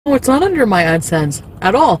it's not under my AdSense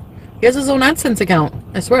at all. He has his own AdSense account,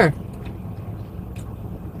 I swear.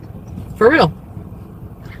 For real.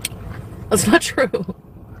 That's not true.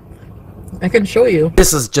 I can show you.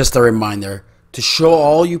 This is just a reminder to show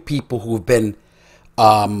all you people who've been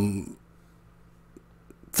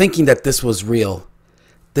thinking that this was real.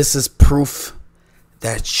 This is proof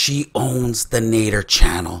that she owns the Nader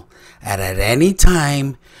channel. And at any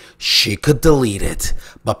time, she could delete it.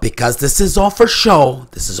 But because this is all for show,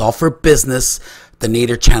 this is all for business, the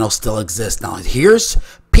Nader channel still exists. Now, here's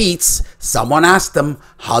Pete's. Someone asked him,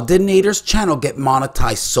 how did Nader's channel get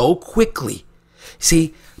monetized so quickly?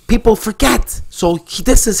 See, people forget. So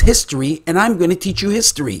this is history, and I'm going to teach you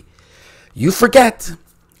history. You forget.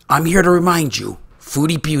 I'm here to remind you.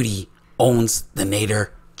 Foodie Beauty owns the Nader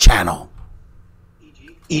channel.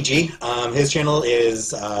 E.g., his channel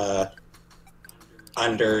is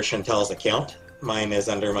under Chantal's account. Mine is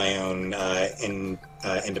under my own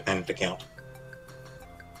independent account.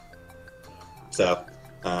 So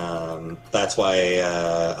that's why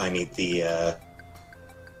I need the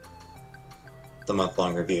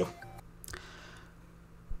month-long review.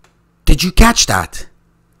 Did you catch that?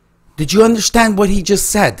 Did you understand what he just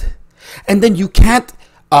said? And then you can't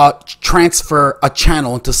transfer a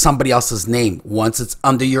channel into somebody else's name. Once it's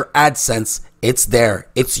under your AdSense, it's there.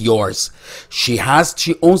 It's yours. She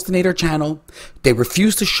owns the Nader channel. They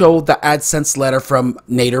refuse to show the AdSense letter from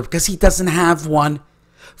Nader because he doesn't have one.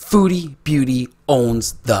 Foodie Beauty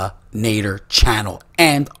owns the Nader channel.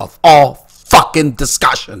 End of all fucking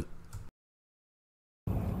discussion.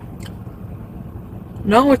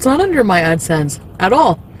 No, it's not under my AdSense at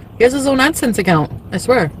all. He has his own AdSense account, I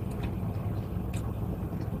swear.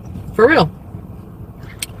 For real.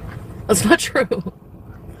 That's not true.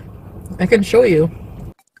 I can show you.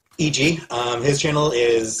 E.g., his channel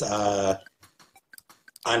is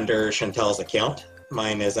under Chantal's account.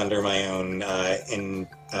 Mine is under my own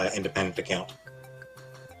independent account.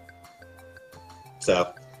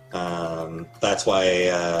 So that's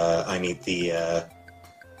why I need the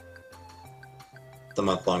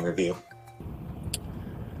month-long review.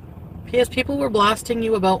 P.S. People were blasting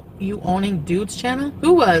you about you owning Dude's channel?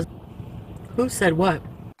 Who was? Who said what?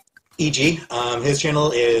 E.g., his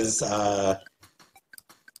channel is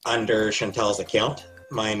under Chantal's account.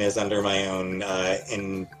 Mine is under my own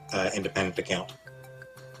independent account.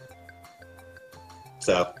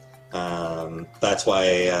 So that's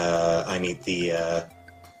why I need the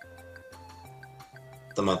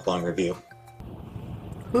month-long review.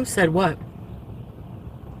 Who said what?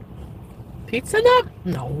 Pete said that?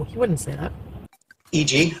 No, he wouldn't say that.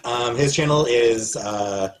 E.g., his channel is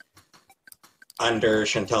under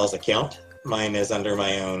Chantal's account. Mine is under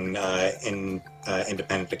my own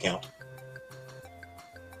independent account.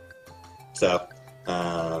 So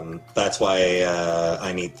that's why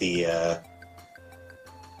I need the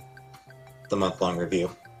month-long review.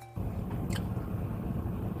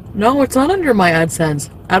 No, it's not under my AdSense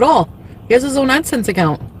at all. He has his own AdSense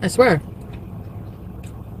account, I swear.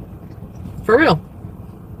 For real.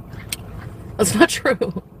 That's not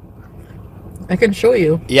true. I can show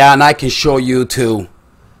you. Yeah, and I can show you too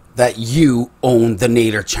that you own the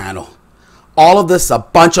Nader channel. All of this is a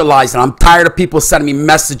bunch of lies, and I'm tired of people sending me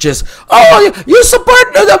messages. Oh, you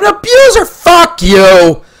support the abuser. Fuck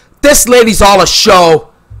you. This lady's all a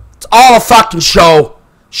show. It's all a fucking show.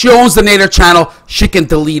 She owns the Nader channel. She can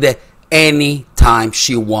delete it anytime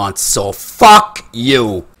she wants. So fuck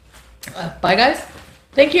you. Bye, guys.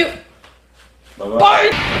 Thank you. Bye-bye.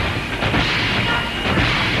 Bye.